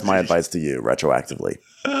 ladies. That is my advice to you retroactively.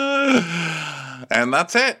 And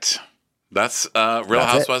that's it. That's Real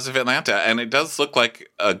Housewives of Atlanta. And it does look like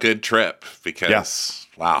a good trip because,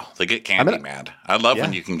 wow, they get candy mad. I love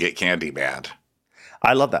when you can get candy mad.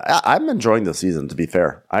 I love that. I'm enjoying this season, to be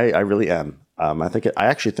fair. I really am. I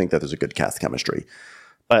actually think that there's a good cast chemistry.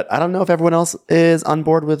 But I don't know if everyone else is on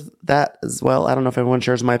board with that as well. I don't know if everyone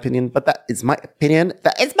shares my opinion, but that is my opinion.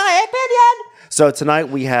 That is my opinion! So tonight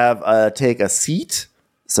we have Take a Seat.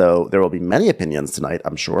 So there will be many opinions tonight,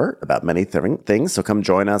 I'm sure, about many things. So come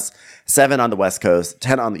join us. 7 on the West Coast,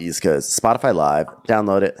 10 on the East Coast. Spotify Live.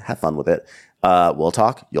 Download it. Have fun with it. We'll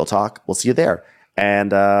talk. You'll talk. We'll see you there.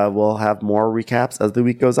 And we'll have more recaps as the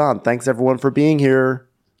week goes on. Thanks, everyone, for being here.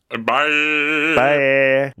 Bye.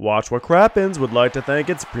 Bye. Watch What Crappens would like to thank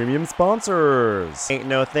its premium sponsors. Ain't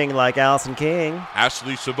no thing like Allison King.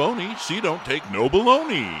 Ashley Savoni, she don't take no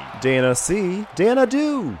baloney. Dana C. Dana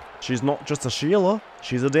Do. She's not just a Sheila,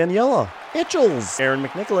 she's a Daniela. Itchels. Aaron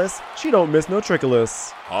McNicholas. She don't miss no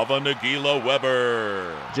trickolas. Hava Nagila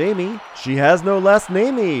Weber. Jamie, she has no last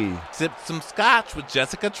namey. Sipped some scotch with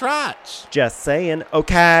Jessica Trotch. Just saying,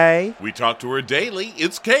 okay. We talk to her daily.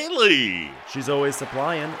 It's Kaylee. She's always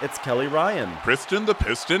supplying. It's Kelly Ryan. Kristen the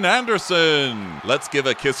Piston Anderson. Let's give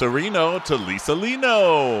a kisserino to Lisa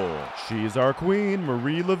Lino. She's our queen,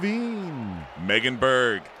 Marie Levine. Megan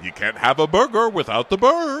Berg. You can't have a burger without the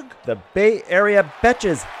Berg. The Bay Area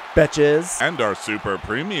Betches. Betches. And our super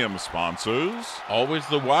premium sponsors. Always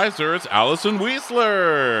the wiser, it's Allison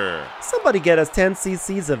Weisler. Somebody get us 10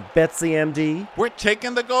 cc's of Betsy MD. We're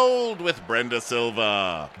taking the gold with Brenda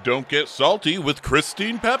Silva. Don't get salty with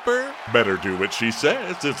Christine Pepper. Better do what she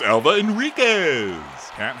says. It's Elva Enriquez.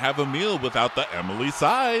 Can't have a meal without the Emily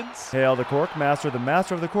Sides. Hail the Cork Master, the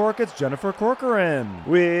Master of the Cork, it's Jennifer Corcoran.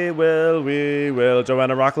 We will,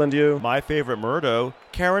 Joanna Rockland you. My favorite Murdo,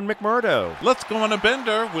 Karen McMurdo. Let's go on a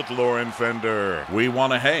bender with Lauren Fender. We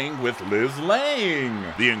want to hang with Liz Lang.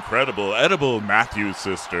 The incredible edible Matthews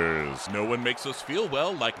sisters. No one makes us feel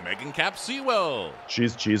well like Megan Cap Sewell.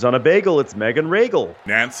 She's cheese on a bagel, it's Megan Regal.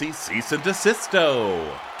 Nancy Cease and Desisto.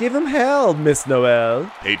 Give him hell, Miss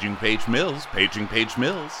Noel. Paging Page Mills, Paging Page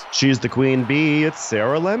Mills. She's the queen bee, it's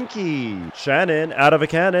Sarah Lemke. Shannon, out of a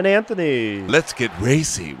cannon, Anthony. Let's get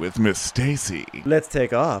racy with Miss Stacy. Let's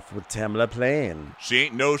take off with Tamla Plain. She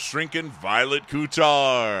ain't no shrinking Violet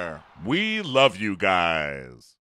Kuchar. We love you guys.